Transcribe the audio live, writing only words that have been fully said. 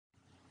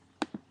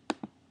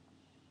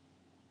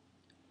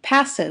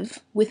passive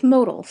with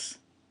modals.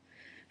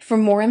 For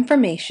more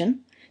information,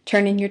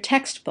 turn in your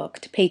textbook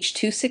to page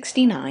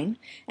 269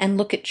 and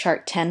look at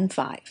chart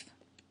 10.5.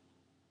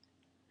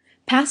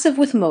 Passive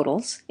with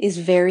modals is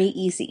very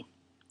easy.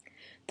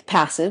 The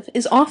passive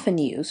is often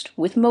used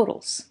with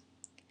modals.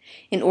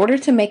 In order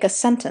to make a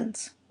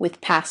sentence with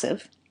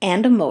passive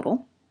and a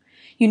modal,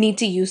 you need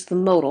to use the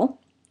modal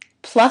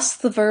plus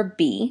the verb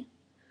be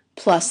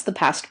plus the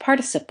past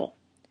participle.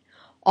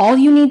 All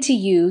you need to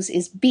use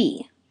is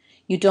be.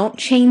 You don't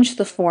change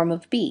the form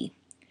of be.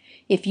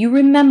 If you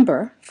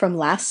remember from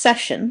last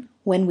session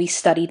when we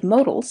studied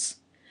modals,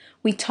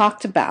 we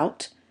talked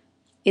about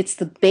it's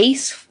the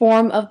base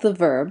form of the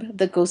verb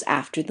that goes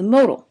after the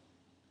modal.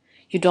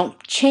 You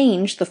don't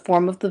change the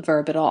form of the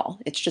verb at all.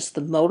 It's just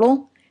the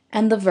modal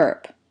and the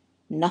verb.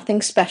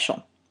 Nothing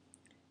special.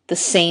 The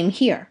same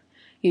here.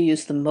 You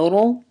use the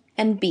modal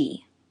and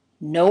be.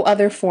 No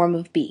other form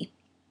of be.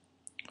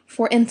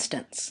 For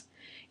instance,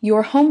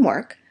 your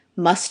homework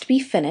must be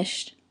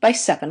finished by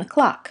 7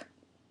 o'clock.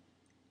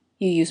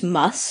 You use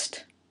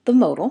must, the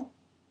modal,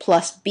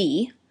 plus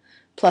be,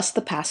 plus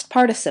the past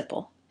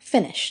participle,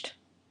 finished.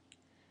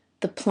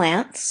 The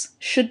plants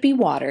should be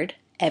watered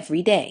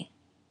every day.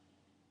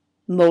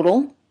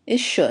 Modal is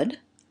should,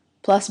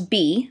 plus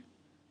be,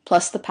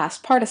 plus the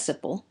past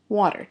participle,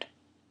 watered.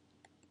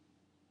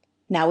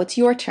 Now it's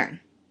your turn.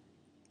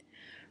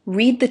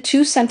 Read the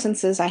two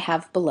sentences I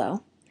have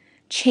below.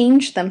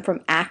 Change them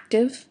from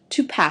active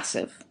to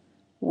passive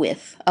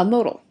with a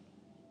modal.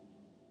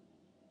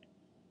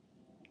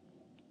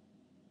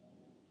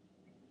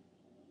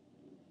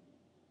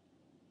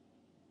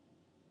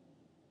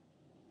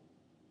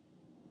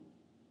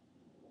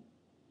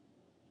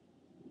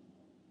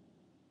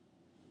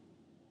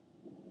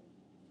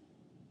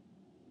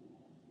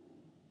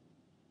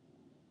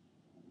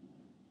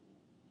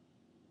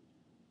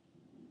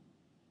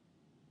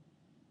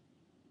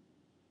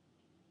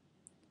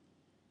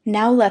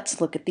 Now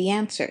let's look at the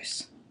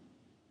answers.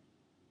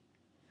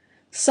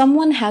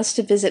 Someone has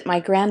to visit my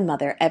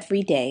grandmother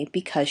every day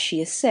because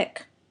she is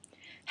sick.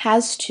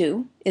 Has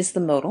to is the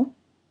modal,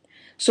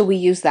 so we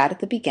use that at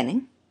the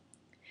beginning.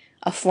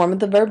 A form of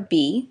the verb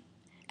be,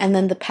 and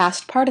then the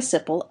past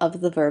participle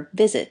of the verb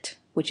visit,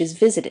 which is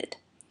visited.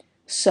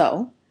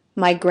 So,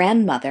 my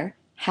grandmother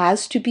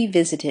has to be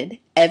visited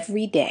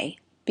every day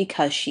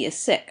because she is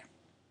sick.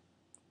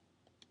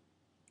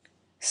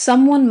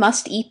 Someone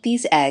must eat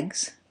these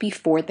eggs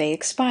before they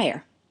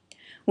expire.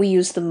 We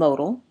use the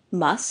modal,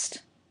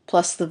 must,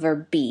 plus the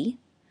verb be,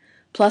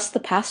 plus the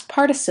past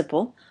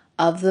participle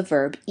of the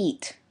verb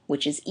eat,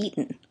 which is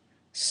eaten.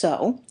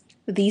 So,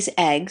 these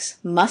eggs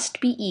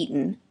must be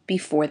eaten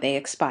before they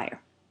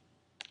expire.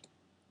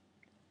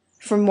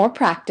 For more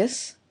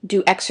practice,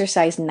 do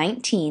exercise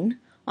 19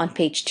 on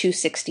page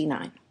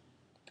 269.